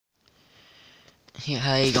Yeah,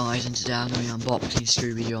 hey guys, and today I'm going to be unboxing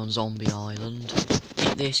Scooby-Doo on Zombie Island.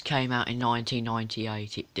 This came out in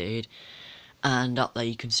 1998, it did, and up there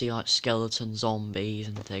you can see like skeleton zombies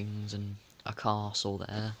and things, and a castle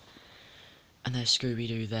there. And there's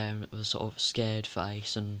Scooby-Doo there with a sort of scared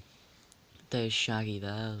face, and there's Shaggy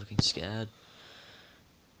there looking scared.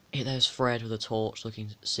 Yeah, there's Fred with a torch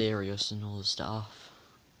looking serious and all the stuff.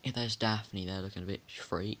 Yeah, there's Daphne there looking a bit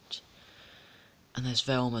freaked. And there's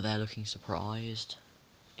Velma there looking surprised.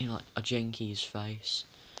 You know, like a Jinkies face.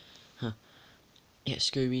 Huh. Yeah,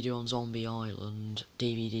 Scooby-Doo on Zombie Island,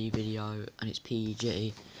 DVD video, and it's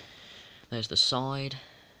PG. There's the side,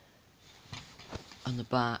 and the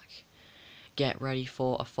back. Get ready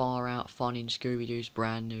for a far-out fun in Scooby-Doo's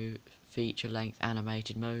brand new feature-length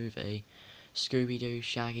animated movie. Scooby-Doo,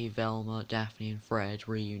 Shaggy, Velma, Daphne and Fred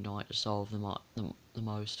reunite to solve the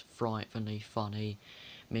most frightfully funny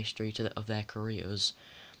mystery of their careers.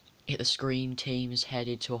 The Scream team is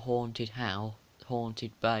headed to a haunted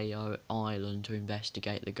Bay Island to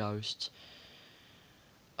investigate the ghosts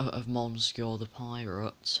of Monsieur the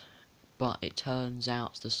pirate, but it turns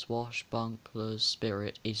out the swashbuckler's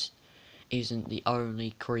spirit isn't the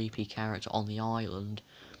only creepy character on the island.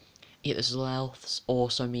 Yet the Sloths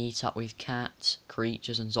also meet up with cats,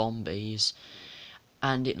 creatures and zombies,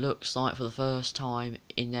 and it looks like for the first time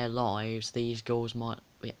in their lives these ghouls might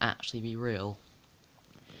actually be real.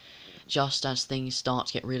 Just as things start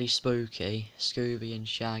to get really spooky, Scooby and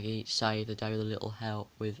Shaggy save the day with a little help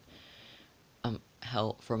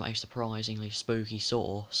from a surprisingly spooky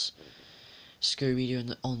source.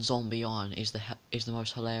 Scooby-Doo on Zombie Island is the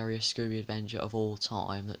most hilarious Scooby adventure of all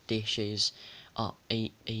time that dishes up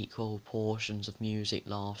equal portions of music,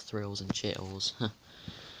 laughs, thrills and chills.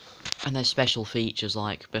 And there's special features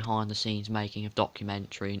like behind the scenes making of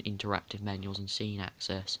documentary and interactive menus and scene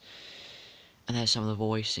access. And there's some of the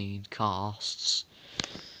voicing casts.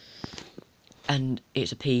 And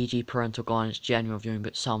it's a PG parental guidance general viewing,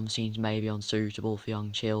 but some scenes may be unsuitable for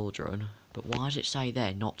young children. But why does it say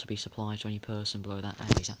there not to be supplied to any person below that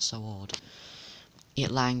age? That's so odd.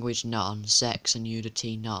 Language none, sex and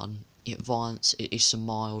nudity none. Violence is some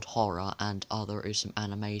mild horror, and other is some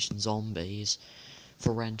animation zombies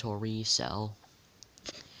for rent or resell.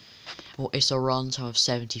 Well, it's a runtime of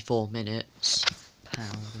 74 minutes.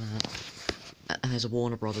 Pound that. And there's a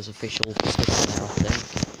Warner Brothers official sticker there, I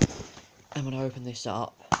think. I'm going to open this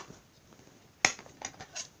up.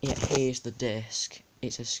 Yeah, here's the disc.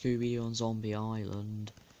 It says Scooby-Doo on Zombie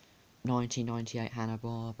Island, 1998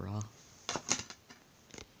 Hanna-Barbera.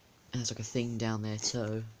 And there's like a thing down there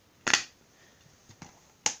too.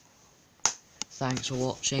 Thanks for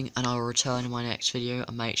watching, and I will return in my next video,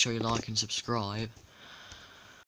 and make sure you like and subscribe.